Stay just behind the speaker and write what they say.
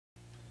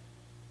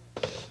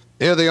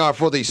Here they are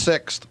for the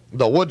 6th,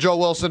 the Woodrow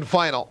Wilson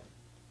Final.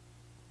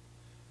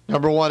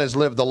 Number 1 is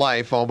Live the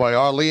Life, owned by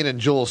Arlene and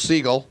Jules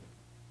Siegel,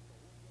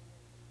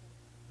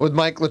 with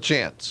Mike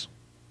LaChance.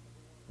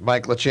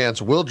 Mike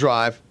LaChance will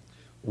drive.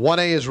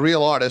 1A is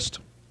Real Artist,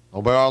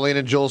 owned by Arlene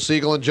and Jules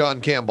Siegel and John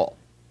Campbell.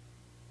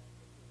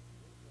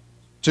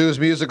 2 is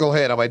Musical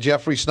Hit, owned by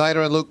Jeffrey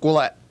Snyder and Luke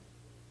Willett.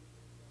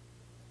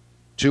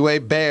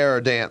 2A Bear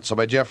Dance, owned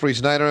by Jeffrey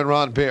Snyder and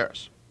Ron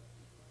Pierce.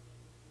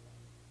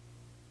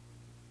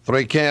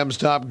 3 Cam's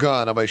Top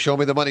Gun, owned by Show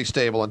Me the Money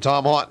Stable and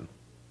Tom Houghton.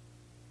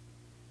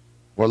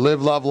 Or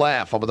Live, Love,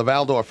 Laugh, owned by the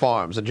Valdor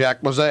Farms and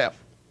Jack Mozaeff.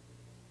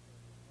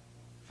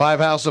 5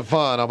 House of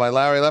Fun, owned by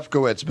Larry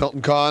Lefkowitz,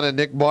 Milton Kahn, and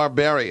Nick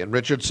Barberry and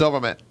Richard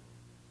Silverman.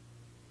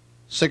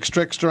 6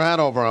 Trickster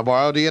Hanover, owned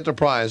by ROD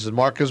Enterprises and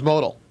Marcus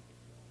Modal.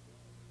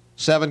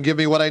 7 Give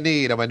Me What I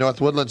Need, owned by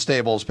North Woodland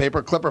Stables,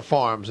 Paper Clipper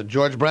Farms, and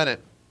George Brennan.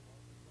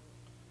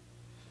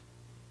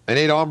 And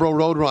 8 Armbro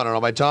Roadrunner,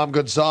 owned by Tom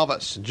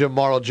Gonsalves and Jim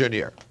Morrow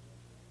Jr.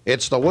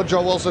 It's the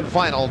Woodrow Wilson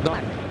Final.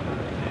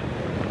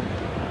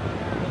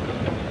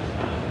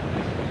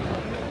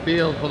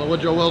 Field for the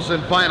Woodrow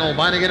Wilson Final.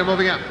 Binding it and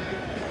moving up.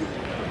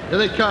 Here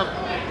they come.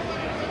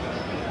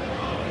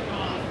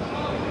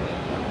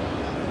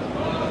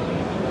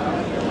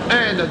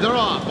 And they're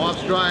off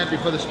stride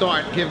before the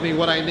start. Give Me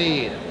What I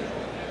Need.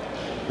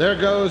 There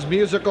goes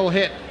Musical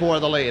Hit for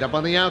the lead. Up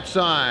on the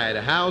outside,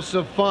 House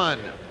of Fun.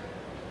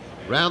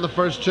 Round the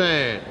first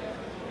chain.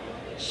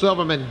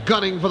 Silverman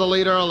gunning for the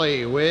lead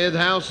early with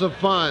House of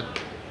Fun.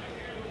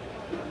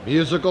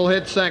 Musical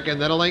Hit second,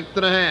 then a length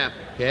and a half.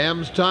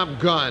 Cam's Top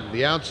Gun,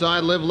 the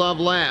outside Live, Love,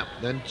 Laugh,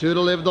 then 2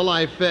 to Live the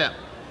Life fifth.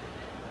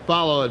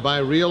 Followed by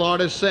Real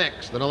Artist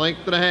 6, then a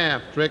length and a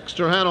half,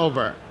 Trickster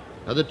Hanover.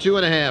 Another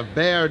 2.5,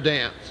 Bear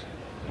Dance.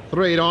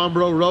 3 to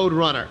Armbro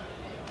Roadrunner.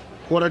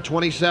 Quarter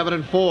 27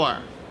 and 4.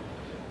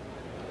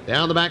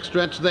 Down the back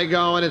stretch they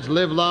go, and it's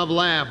Live, Love,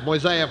 Laugh.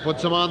 Mozaeff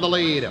puts him on the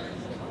lead.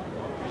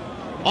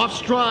 Off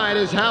stride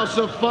is House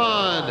of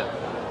Fun.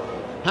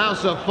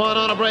 House of Fun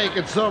on a break,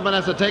 and Silverman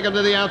has to take him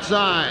to the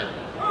outside.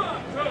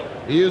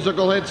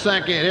 Musical Hit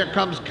second. Here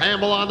comes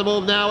Campbell on the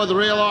move now with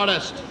Real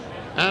Artist.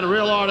 And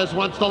Real Artist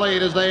wants the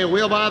lead as they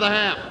wheel by the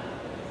half.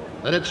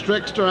 Then it's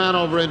Trickster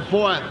Hanover in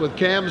 4th with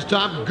Cam's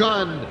Top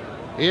Gun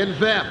in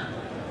 5th.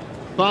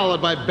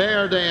 Followed by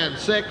Bear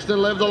Dance 6th and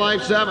Live the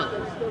Life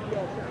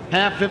 7th.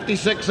 Half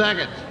 56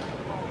 seconds.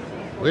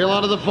 Wheel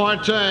onto the far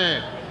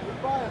chain.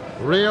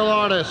 Real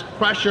Artist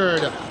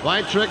pressured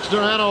by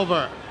Trickster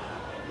Hanover.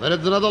 Then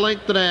it's another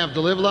length and a half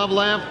to Live, Love,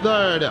 Laugh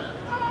 3rd.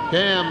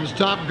 Cam's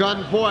Top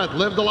Gun 4th.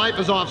 Live the Life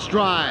is off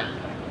stride.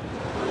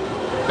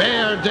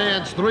 Bear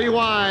Dance 3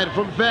 wide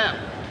from 5th.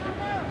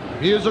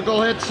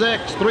 Musical Hit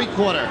 6,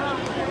 3/4.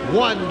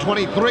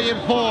 1:23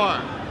 and 4.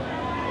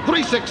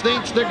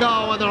 3/16 to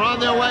go, and they're on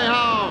their way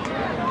home.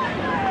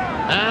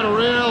 And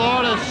Real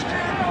Artist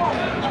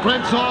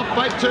sprints off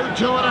by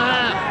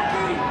 2.5.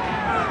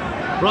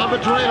 From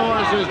between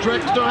horses,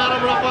 Trickster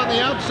Hanover up on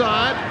the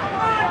outside.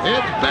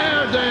 It's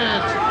Bear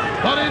Dance,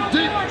 but in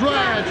deep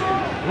stretch.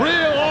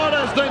 Real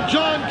Artist and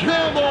John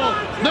Campbell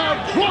now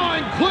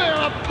drawing clear,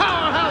 a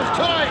powerhouse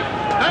tonight.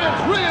 And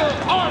it's Real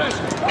Artist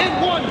in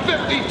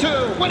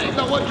 1:52, winning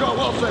the Woodrow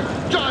Wilson.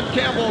 John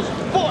Campbell's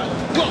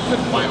 4th Wilson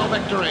Final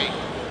victory.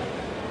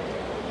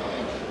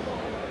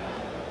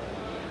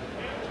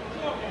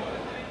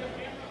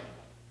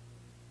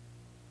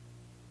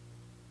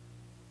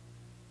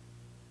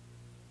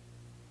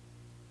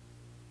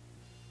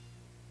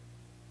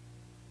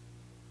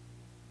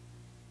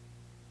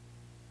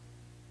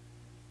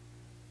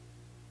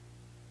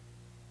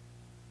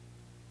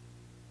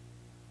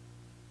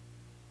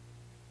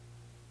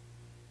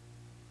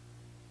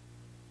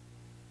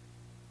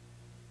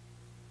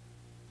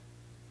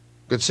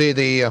 You could see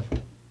the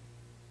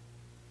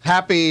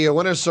happy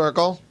winner's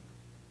circle.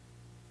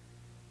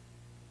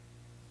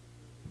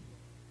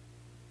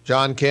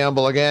 John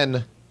Campbell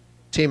again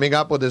teaming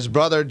up with his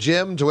brother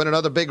Jim to win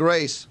another big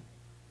race.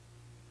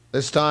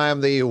 This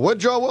time the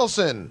Woodrow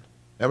Wilson.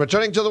 And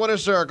returning to the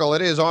winner's circle,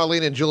 it is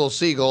Arlene and Jules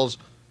Siegel's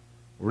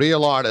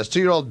Real Artist.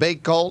 2-year-old bay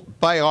colt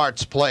by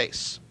Arts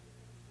Place.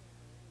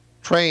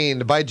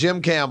 Trained by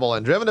Jim Campbell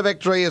and driven to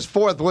victory, his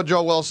 4th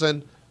Woodrow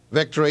Wilson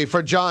victory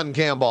for John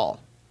Campbell.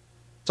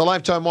 It's a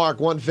lifetime mark,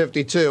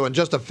 1:52, and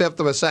just a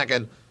 1/5 of a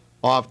second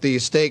off the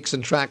stakes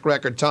and track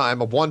record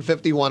time of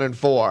 1:51 and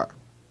 4.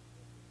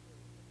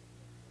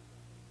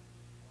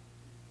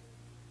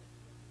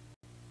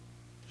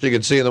 As you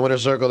can see in the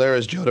winner's circle there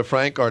is Joe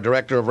DeFrank, our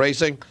director of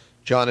racing,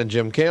 John and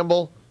Jim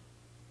Campbell.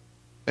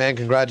 And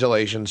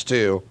congratulations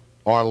to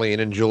Arlene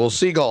and Jules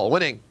Siegel,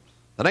 winning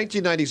the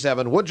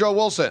 1997 Woodrow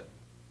Wilson.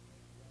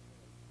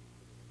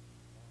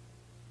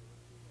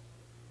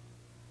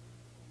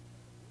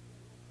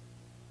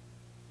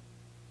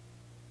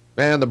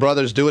 And the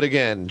brothers do it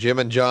again, Jim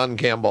and John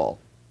Campbell.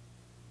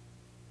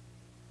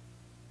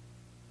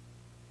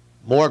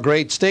 More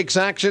great stakes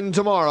action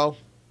tomorrow.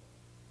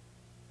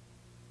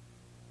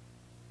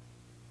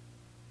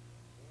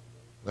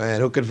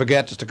 And who can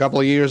forget just a couple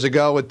of years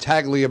ago with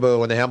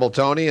Tagliabue in the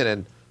Hamiltonian,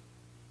 and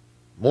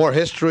More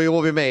history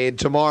will be made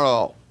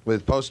tomorrow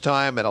with post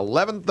time at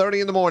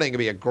 11:30 in the morning. It'll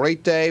be a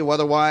great day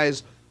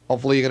weather-wise.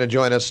 Hopefully you're going to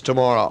join us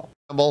tomorrow.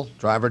 Campbell,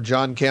 driver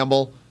John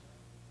Campbell.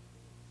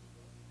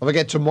 Don't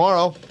forget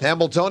tomorrow,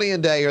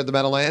 Hambletonian Day here at the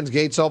Meadowlands.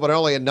 Gates open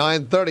early at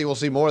 9:30. We'll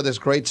see more of this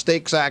great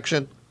stakes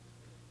action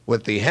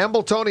with the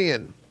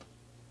Hambletonian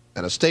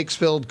and a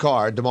stakes-filled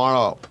card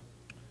tomorrow.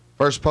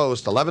 First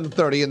post,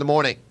 11:30 in the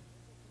morning.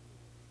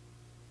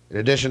 In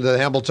addition to the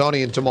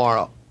Hambletonian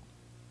tomorrow,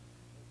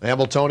 the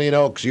Hambletonian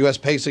Oaks U.S.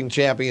 Pacing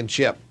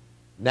Championship,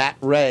 Nat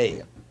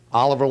Ray,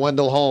 Oliver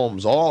Wendell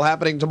Holmes, all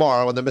happening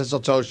tomorrow in the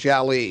Mistletoe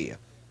Chalet.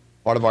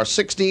 Part of our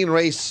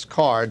 16-race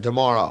card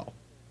tomorrow.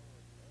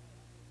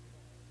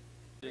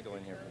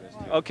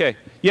 Okay.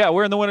 Yeah,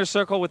 we're in the winner's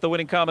circle with the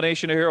winning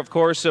combination here, of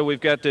course.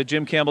 We've got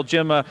Jim Campbell.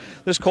 Jim,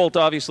 this colt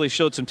obviously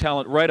showed some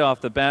talent right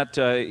off the bat.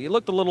 He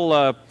looked a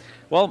little,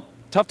 well,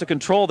 tough to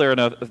control there in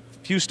a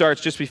few starts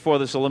just before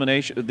this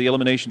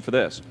elimination for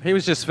this. He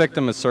was just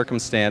victim of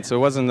circumstance. It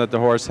wasn't that the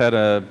horse had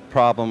a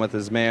problem with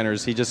his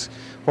manners.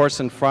 Horse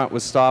in front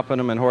was stopping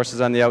him, and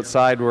horses on the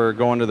outside were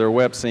going to their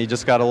whips, and he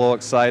just got a little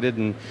excited,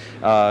 and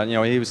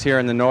he was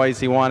hearing the noise.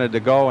 He wanted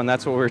to go, and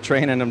that's what we were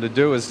training him to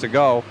do, is to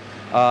go.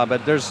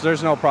 But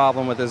there's no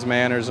problem with his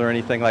manners or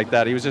anything like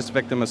that. He was just a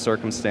victim of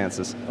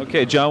circumstances.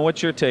 Okay, John,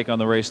 what's your take on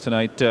the race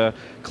tonight?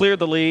 Cleared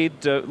the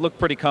lead, looked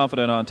pretty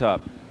confident on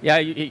top. Yeah,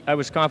 I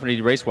was confident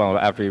he'd race well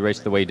after he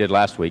raced the way he did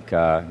last week.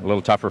 A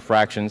little tougher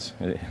fractions.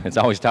 It's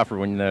always tougher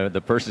when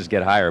the purses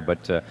get higher, but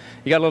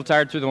he got a little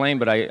tired through the lane,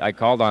 but I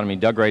called on him. He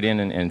dug right in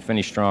and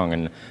finished strong,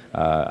 and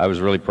I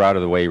was really proud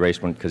of the way he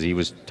raced because he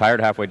was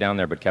tired halfway down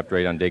there, but kept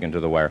right on digging to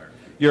the wire.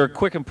 Your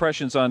quick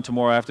impressions on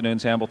tomorrow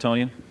afternoon's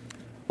Hambletonian?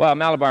 Well,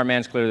 Malabar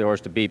Man's clearly the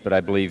horse to beat, but I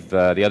believe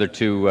the other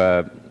two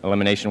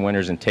elimination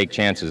winners and Take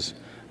Chances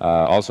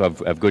also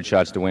have good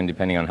shots to win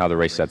depending on how the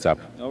race sets up.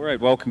 All right,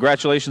 well,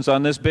 congratulations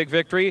on this big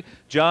victory.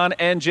 John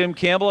and Jim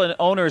Campbell, and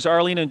owners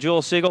Arlene and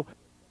Jewel Siegel.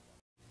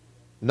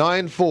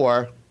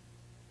 9-4-8-6.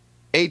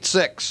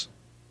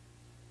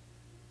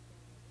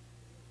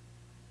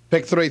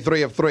 Pick 3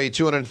 of 3,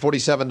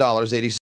 $247.80.